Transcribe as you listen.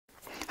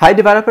Hi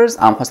developers,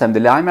 I'm Hossein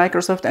Abdullahi,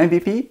 Microsoft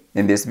MVP.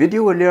 In this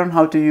video, we'll learn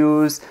how to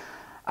use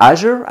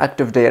Azure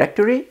Active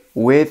Directory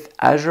with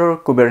Azure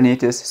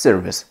Kubernetes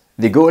Service.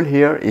 The goal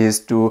here is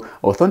to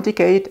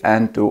authenticate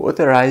and to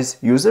authorize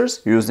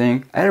users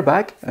using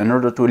RBAC in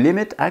order to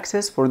limit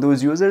access for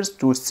those users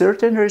to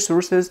certain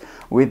resources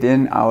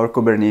within our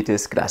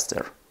Kubernetes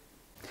cluster.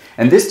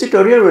 In this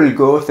tutorial, we'll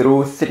go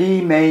through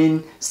three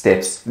main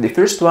steps. The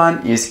first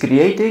one is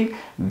creating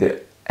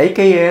the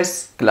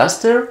AKS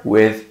cluster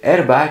with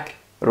RBAC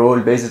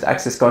role-based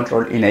access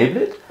control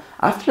enabled.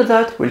 After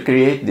that, we'll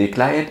create the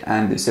client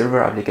and the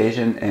server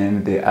application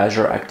in the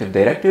Azure Active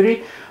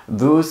Directory.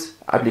 Those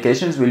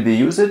applications will be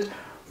used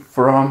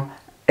from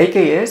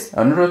AKS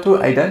in order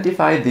to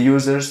identify the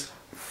users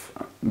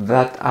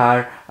that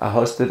are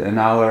hosted in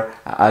our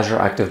Azure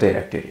Active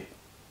Directory.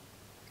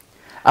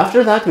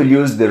 After that, we'll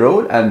use the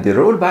role and the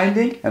role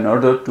binding in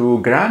order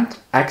to grant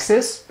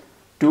access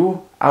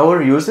to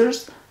our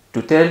users,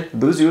 to tell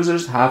those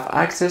users have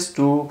access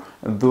to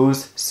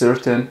those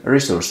certain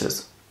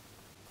resources.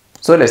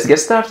 So let's get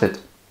started.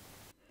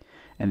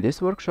 In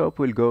this workshop,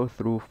 we'll go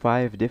through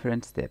 5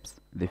 different steps.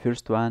 The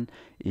first one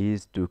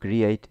is to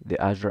create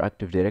the Azure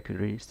Active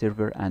Directory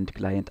server and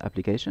client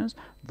applications.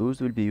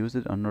 Those will be used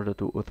in order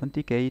to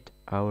authenticate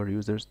our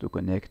users to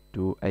connect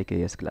to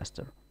AKS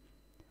cluster.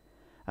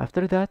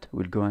 After that,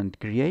 we'll go and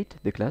create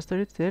the cluster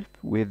itself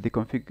with the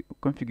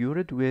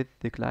configured with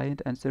the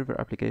client and server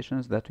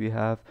applications that we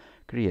have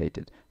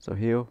created. So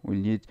here we'll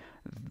need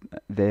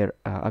their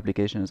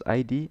applications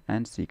ID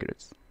and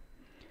secrets.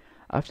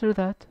 After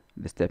that,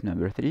 the step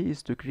number 3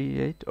 is to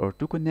create or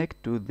to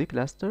connect to the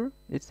cluster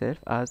itself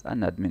as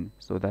an admin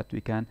so that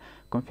we can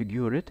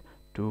configure it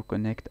to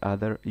connect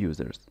other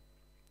users.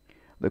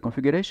 The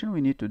configuration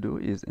we need to do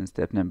is in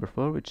step number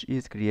 4, which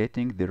is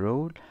creating the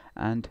role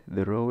and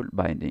the role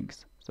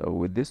bindings. So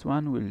with this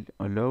one, we'll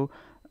allow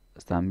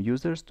some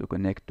users to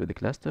connect to the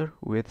cluster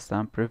with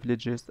some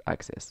privileges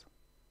access.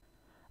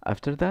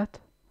 After that,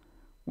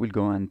 we'll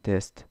go and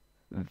test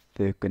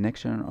the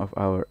connection of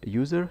our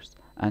users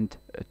and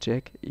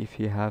check if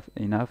he have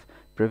enough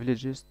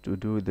privileges to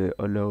do the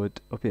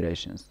allowed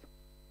operations.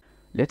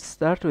 Let's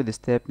start with the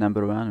step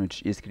number 1,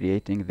 which is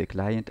creating the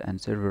client and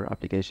server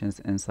applications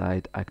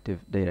inside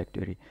Active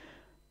Directory.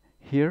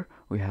 Here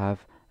we have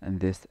in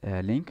this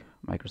link,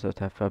 Microsoft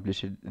have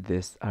published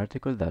this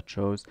article that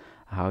shows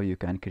how you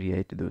can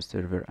create those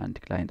server and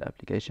client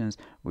applications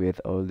with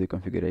all the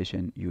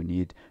configuration you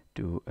need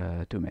to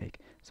make.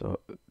 So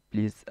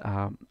please,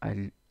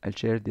 I'll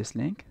share this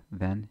link,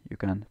 then you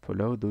can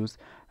follow those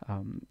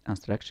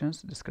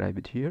instructions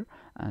described here,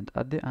 and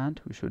at the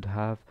end we should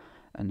have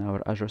in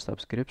our Azure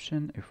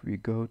subscription. If we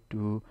go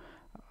to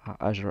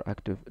Azure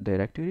Active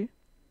Directory,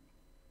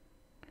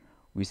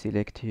 we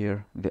select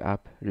here the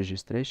app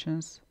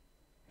registrations.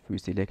 If we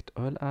select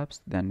all apps,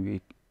 then we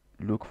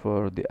look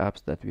for the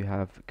apps that we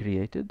have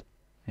created.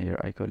 Here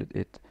I call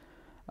it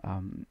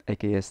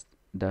AKS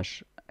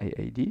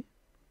AD.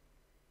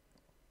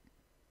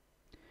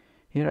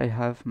 Here I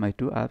have my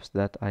 2 apps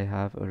that I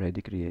have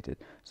already created.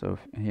 So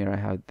here I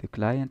have the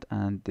client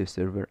and the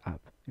server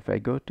app. If I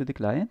go to the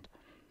client,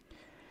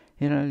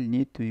 here I'll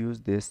need to use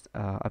this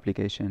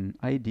application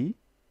ID,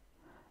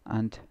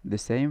 and the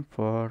same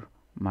for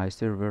my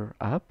server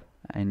app.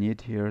 I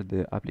need here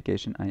the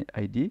application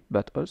ID,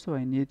 but also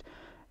I need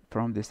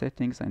from the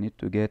settings I need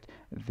to get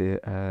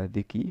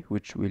the key,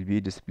 which will be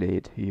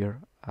displayed here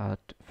at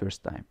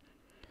first time.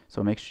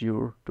 So make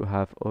sure to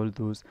have all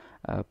those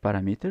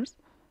parameters.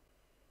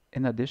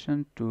 In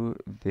addition to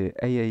the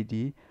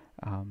AAD,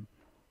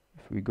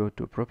 if we go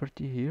to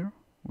property here,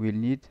 we'll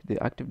need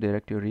the Active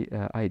Directory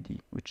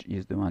ID, which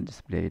is the one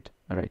displayed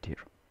right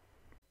here.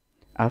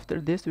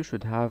 After this, we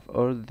should have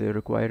all the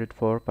required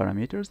 4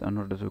 parameters in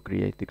order to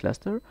create the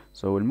cluster.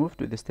 So we'll move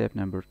to the step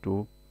number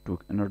 2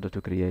 in order to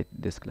create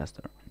this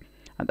cluster.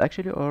 And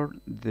actually all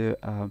the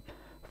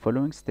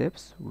following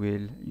steps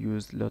will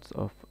use lots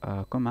of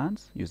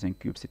commands using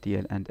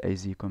kubectl and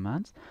az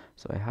commands.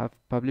 So I have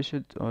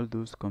published all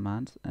those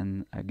commands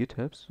in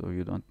GitHub, so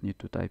you don't need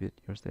to type it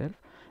yourself.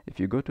 If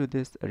you go to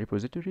this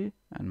repository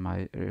and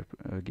my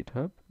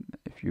GitHub,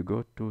 if you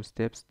go to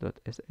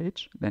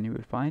steps.sh, then you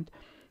will find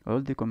all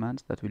the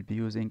commands that we'll be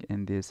using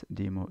in this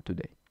demo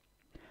today.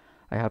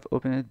 I have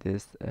opened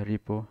this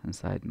repo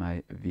inside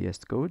my VS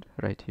Code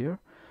right here.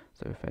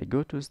 So if I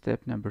go to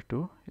step number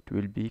 2, it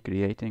will be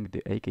creating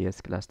the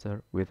AKS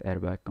cluster with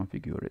RBAC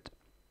configured.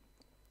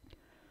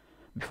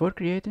 Before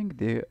creating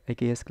the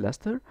AKS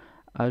cluster,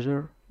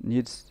 Azure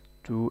needs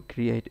to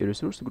create a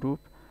resource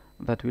group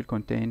that will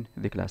contain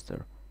the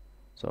cluster.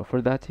 So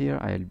for that, here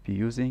I'll be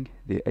using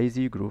the AZ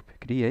group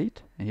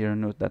create. Here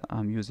note that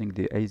I'm using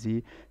the AZ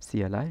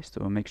CLI,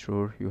 so make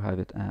sure you have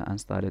it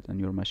installed on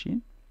your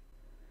machine.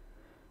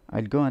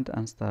 I'll go and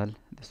install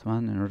this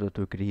one in order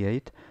to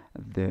create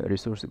the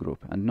resource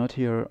group. And note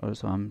here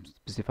also I'm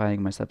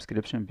specifying my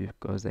subscription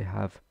because I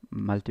have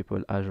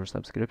multiple Azure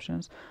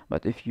subscriptions.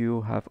 But if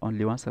you have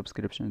only one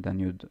subscription, then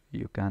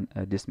you can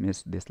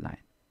dismiss this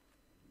line.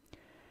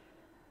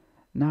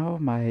 Now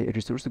my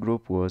resource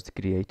group was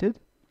created.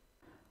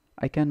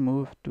 I can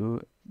move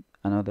to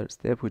another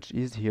step, which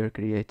is here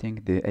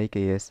creating the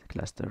AKS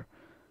cluster.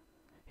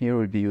 Here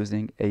we'll be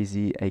using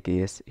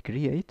AKS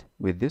create.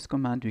 With this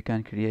command we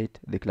can create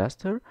the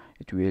cluster.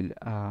 It will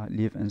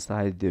live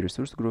inside the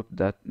resource group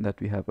that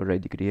we have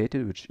already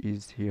created, which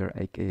is here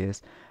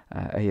AKS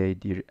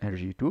AD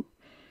RG2.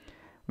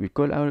 We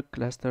call our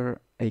cluster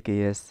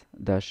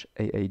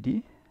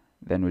AKS-AAD,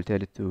 then we'll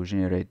tell it to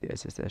generate the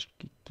SSH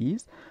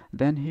keys.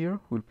 Then here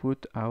we'll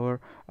put our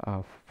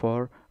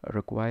 4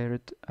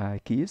 required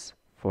keys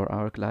for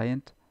our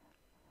client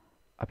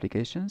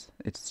applications.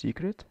 It's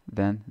secret,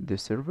 then the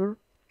server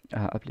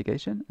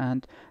application,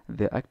 and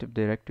the Active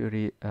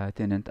Directory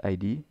tenant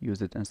ID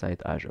used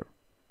inside Azure.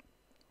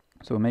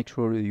 So make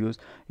sure you use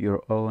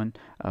your own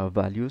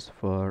values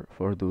for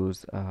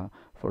those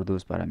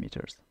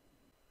parameters.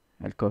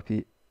 I'll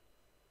copy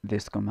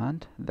this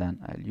command, then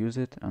I'll use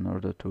it in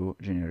order to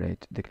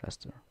generate the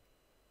cluster.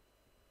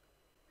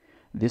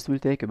 This will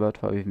take about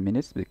 5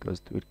 minutes because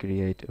it will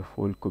create a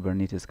full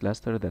Kubernetes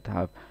cluster that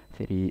have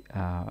three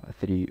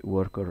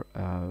worker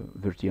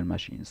virtual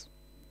machines.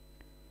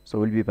 So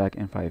we'll be back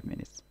in 5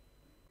 minutes.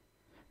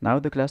 Now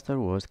the cluster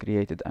was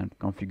created and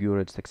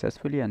configured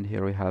successfully, and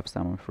here we have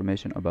some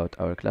information about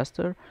our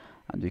cluster.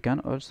 And we can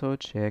also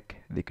check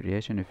the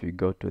creation if we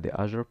go to the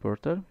Azure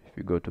portal, if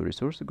we go to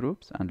resource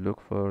groups and look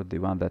for the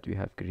one that we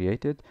have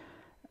created,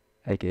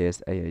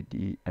 AKS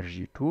AD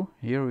RG2.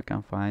 Here we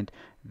can find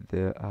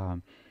the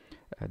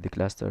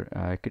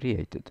cluster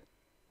created,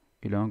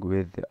 along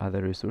with the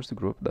other resource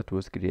group that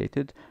was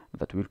created,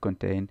 that will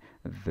contain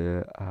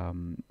the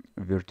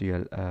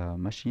virtual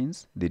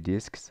machines, the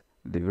disks,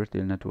 the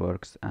virtual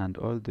networks, and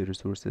all the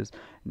resources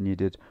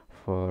needed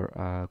for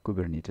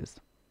Kubernetes.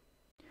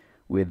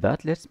 With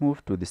that, let's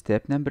move to the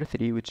step number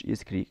 3, which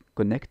is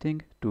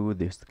connecting to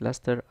this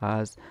cluster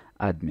as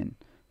admin.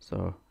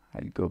 So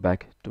I'll go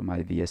back to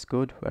my VS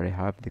Code where I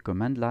have the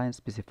command line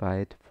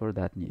specified for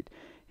that need.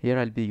 Here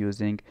I'll be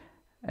using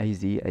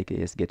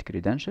AKS get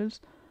credentials.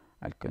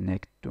 I'll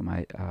connect to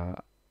my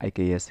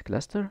AKS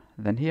cluster.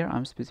 Then here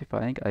I'm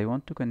specifying I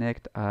want to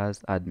connect as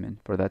admin.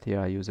 For that,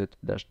 here I use it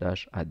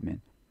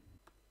 --admin.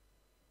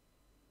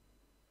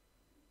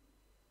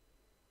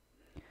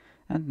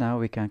 And now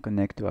we can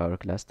connect to our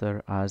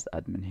cluster as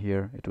admin.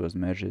 Here it was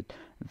merged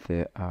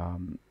the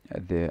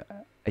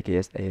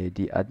AKS AD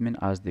admin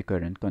as the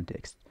current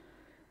context.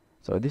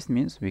 So this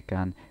means we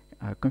can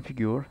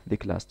configure the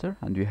cluster,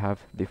 and we have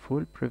the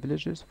full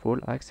privileges, full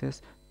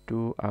access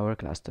to our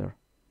cluster.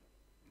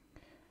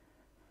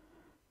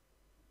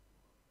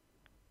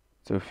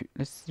 So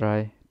let's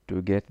try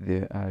to get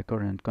the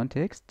current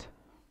context,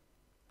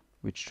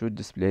 which should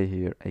display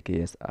here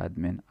AKS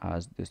admin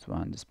as this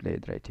one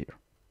displayed right here.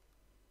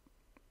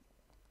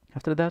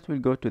 After that, we'll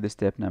go to the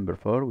step number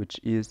 4, which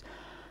is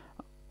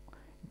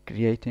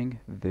creating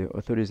the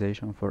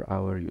authorization for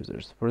our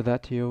users. For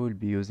that, here we'll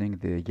be using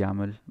the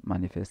YAML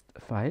manifest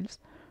files.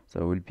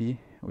 So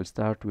we'll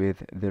start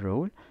with the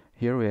role.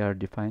 Here we are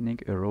defining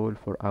a role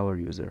for our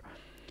user.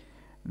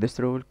 This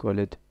role, call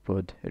it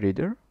pod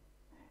reader.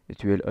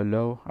 It will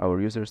allow our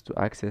users to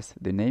access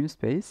the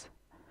namespace,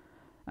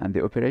 and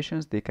the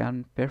operations they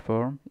can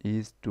perform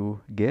is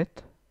to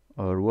get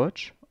or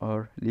watch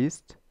or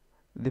list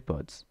the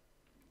pods.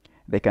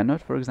 They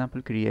cannot, for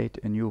example, create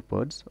a new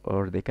pods,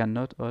 or they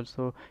cannot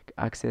also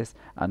access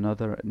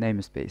another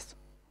namespace.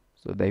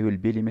 So they will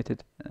be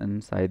limited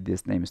inside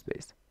this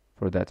namespace.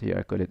 For that, here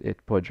I call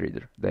it pod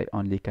reader. They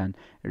only can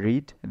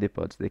read the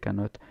pods. They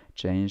cannot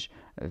change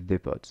the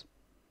pods.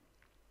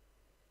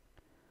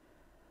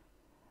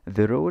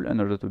 The role, in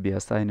order to be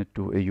assigned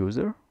to a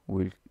user,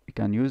 we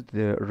can use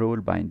the role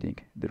binding.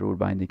 The role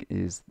binding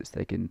is the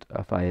second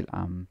file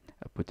I'm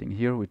putting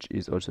here, which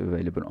is also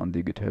available on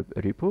the GitHub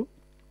repo.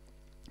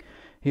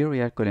 Here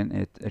we are calling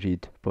it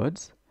read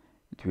pods.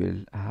 It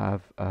will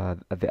have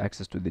the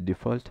access to the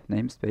default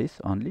namespace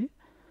only.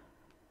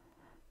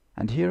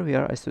 And here we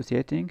are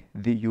associating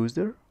the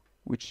user,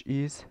 which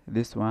is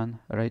this one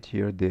right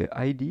here, the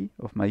ID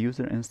of my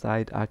user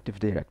inside Active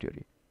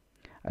Directory.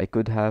 I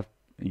could have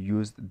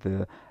used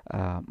the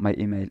my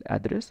email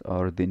address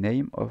or the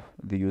name of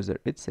the user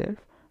itself,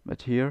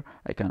 but here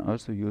I can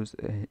also use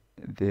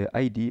the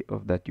ID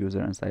of that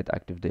user inside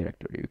Active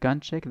Directory. You can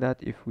check that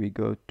if we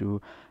go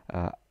to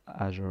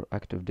Azure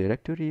Active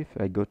Directory. If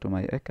I go to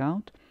my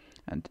account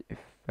and if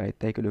I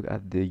take a look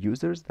at the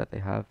users that I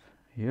have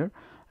here,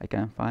 I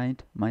can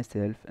find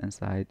myself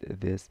inside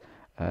this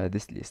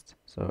list.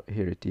 So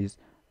here it is,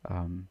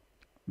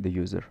 the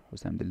user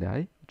Hussam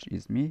Dillahi, which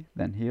is me.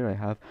 Then here I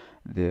have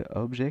the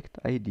object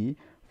ID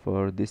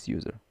for this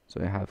user.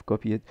 So I have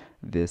copied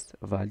this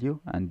value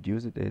and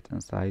used it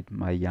inside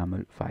my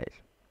YAML file.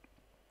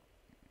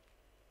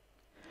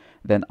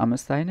 Then I'm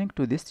assigning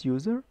to this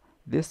user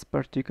this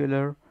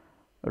particular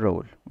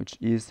role, which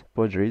is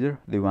pod reader,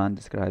 the one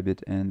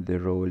described in the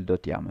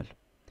role.yaml.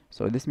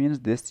 So this means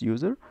this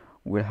user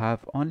will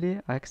have only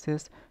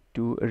access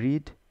to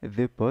read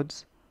the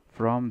pods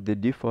from the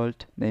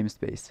default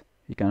namespace.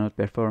 He cannot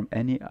perform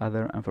any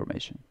other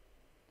information.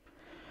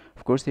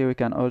 Of course, here we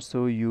can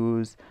also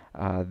use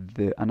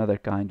the another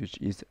kind, which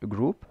is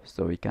group.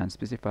 So we can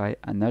specify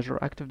an Azure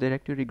Active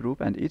Directory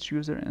group, and each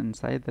user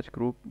inside that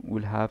group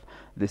will have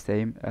the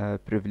same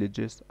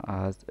privileges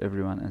as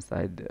everyone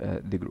inside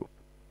the group.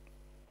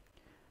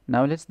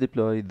 Now let's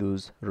deploy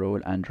those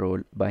role and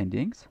role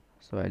bindings.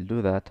 So I'll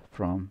do that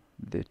from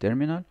the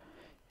terminal.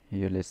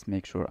 Here, let's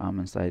make sure I'm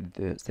inside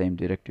the same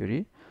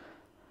directory.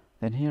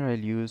 Then here I'll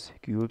use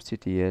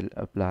kubectl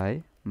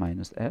apply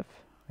 -f.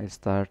 I'll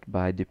start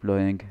by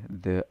deploying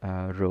the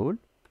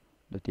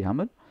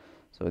role.yaml.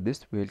 So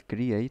this will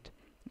create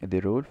the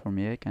role for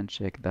me. I can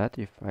check that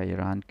if I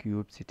run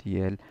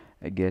kubectl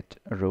get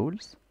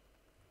roles.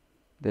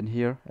 Then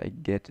here I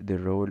get the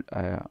role,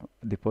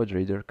 the pod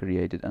reader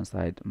created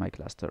inside my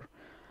cluster.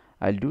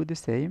 I'll do the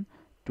same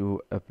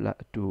to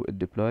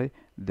deploy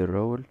the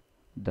role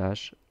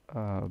dash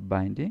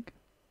binding.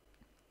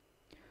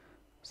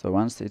 So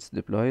once it's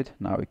deployed,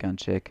 now we can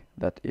check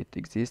that it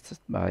exists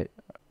by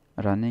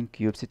running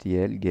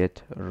kubectl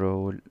get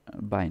role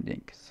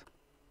bindings.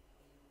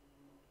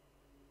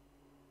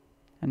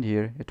 And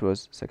here it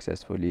was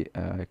successfully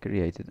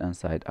created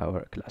inside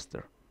our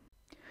cluster.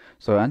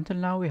 So until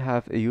now we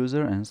have a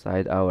user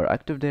inside our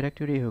Active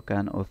Directory who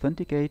can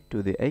authenticate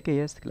to the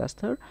AKS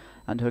cluster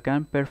and who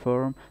can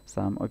perform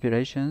some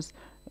operations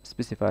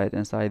specified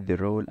inside the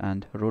role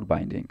and role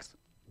bindings.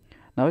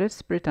 Now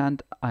let's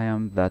pretend I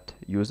am that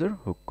user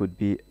who could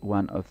be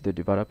one of the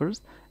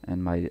developers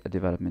in my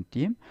development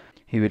team.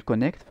 He will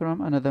connect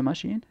from another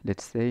machine.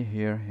 Let's say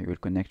here he will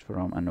connect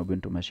from an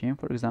Ubuntu machine,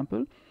 for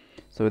example.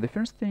 So the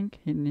first thing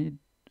he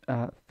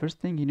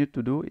need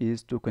to do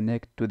is to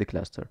connect to the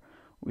cluster,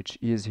 which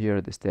is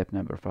here the step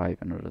number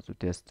 5 in order to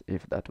test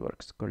if that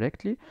works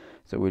correctly.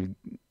 So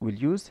we'll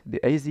use the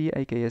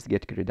AKS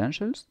get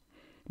credentials,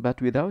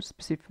 but without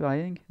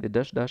specifying the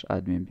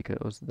 --admin,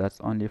 because that's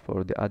only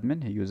for the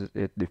admin. He uses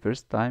it the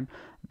first time,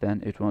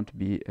 then it won't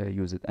be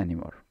used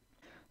anymore.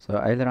 So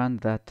I'll run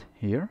that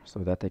here so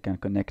that I can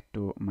connect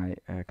to my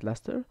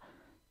cluster,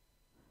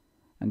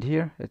 and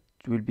here it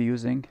will be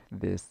using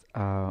this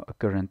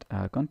current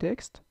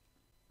context.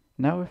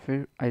 Now if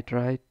I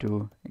try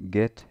to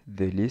get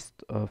the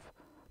list of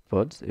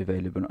pods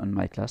available on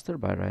my cluster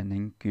by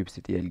running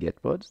kubectl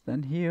get pods,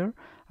 then here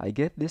I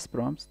get this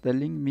prompt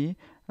telling me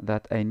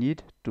that I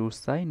need to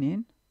sign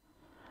in,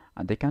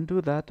 and I can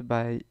do that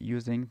by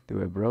using the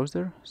web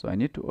browser. So I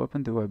need to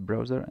open the web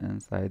browser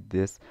inside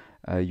this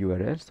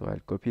URL. So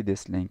I'll copy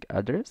this link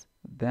address,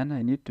 then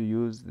I need to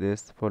use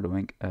this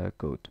following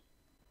code.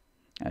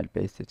 I'll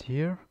paste it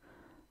here,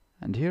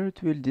 and here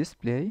it will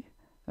display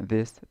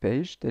this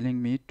page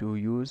telling me to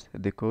use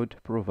the code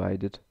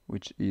provided,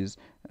 which is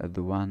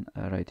the one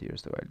right here.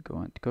 So I'll go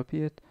and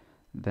copy it,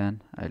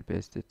 then I'll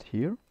paste it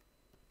here,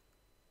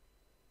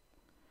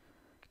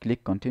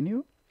 click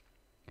continue.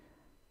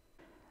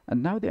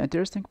 And now the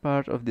interesting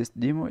part of this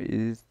demo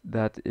is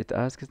that it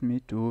asks me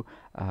to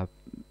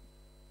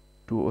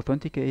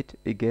authenticate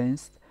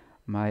against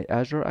my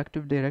Azure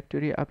Active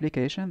Directory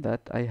application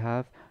that I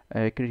have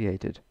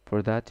created.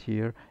 For that,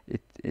 here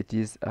it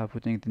is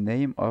putting the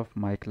name of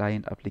my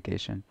client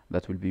application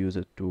that will be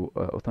used to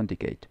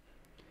authenticate.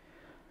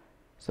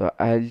 So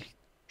I'll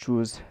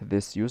choose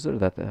this user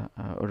that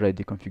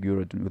already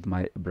configured with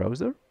my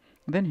browser.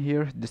 Then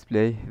here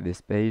display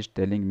this page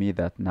telling me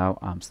that now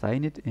I'm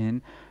signed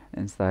in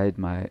inside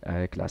my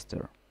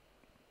cluster.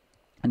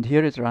 And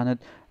here it ran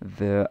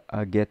the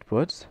get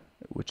pods,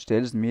 which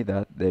tells me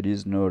that there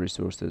is no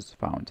resources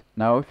found.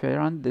 Now if I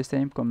run the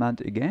same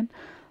command again,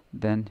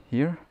 then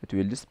here it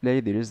will display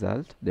the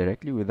result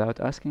directly without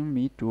asking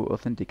me to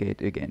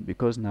authenticate again,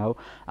 because now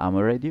I'm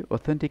already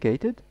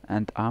authenticated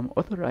and I'm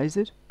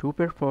authorized to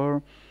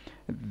perform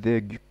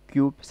the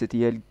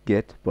kubectl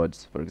get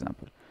pods, for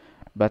example.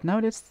 But now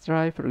let's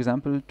try, for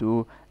example,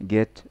 to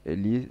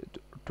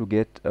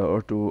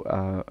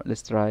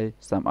let's try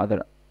some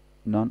other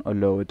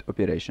non-allowed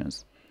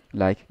operations,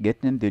 like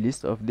getting the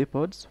list of the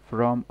pods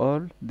from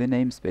all the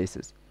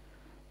namespaces,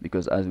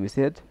 because as we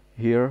said,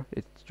 here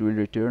it will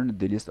return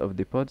the list of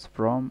the pods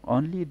from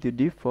only the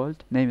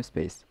default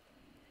namespace.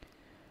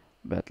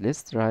 But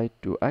let's try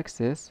to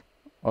access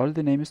all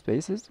the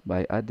namespaces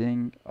by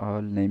adding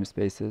all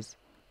namespaces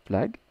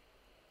flag.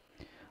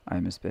 I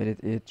misspelled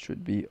it, it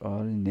should be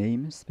all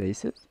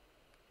namespaces.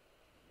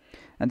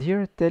 And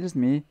here it tells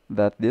me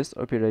that this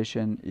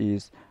operation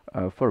is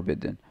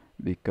forbidden,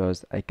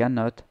 because I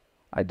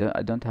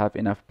don't have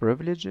enough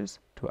privileges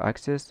to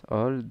access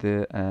all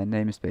the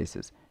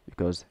namespaces,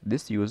 because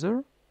this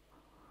user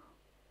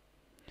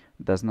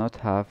does not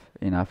have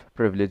enough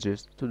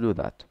privileges to do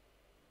that.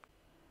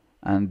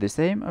 And the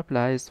same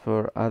applies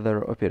for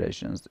other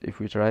operations. If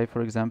we try,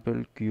 for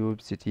example,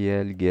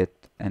 kubectl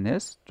get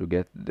ns to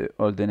get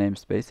all the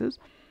namespaces,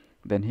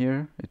 then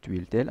here it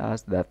will tell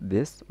us that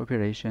this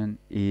operation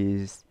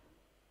is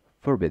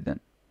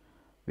forbidden,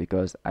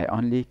 because I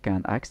only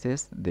can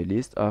access the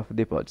list of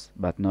the pods,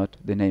 but not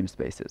the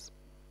namespaces.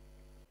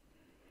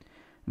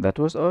 That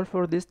was all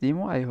for this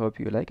demo. I hope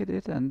you liked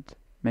it, and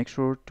make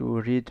sure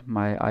to read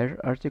my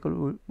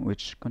article,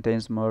 which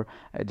contains more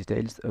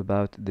details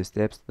about the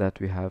steps that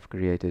we have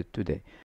created today.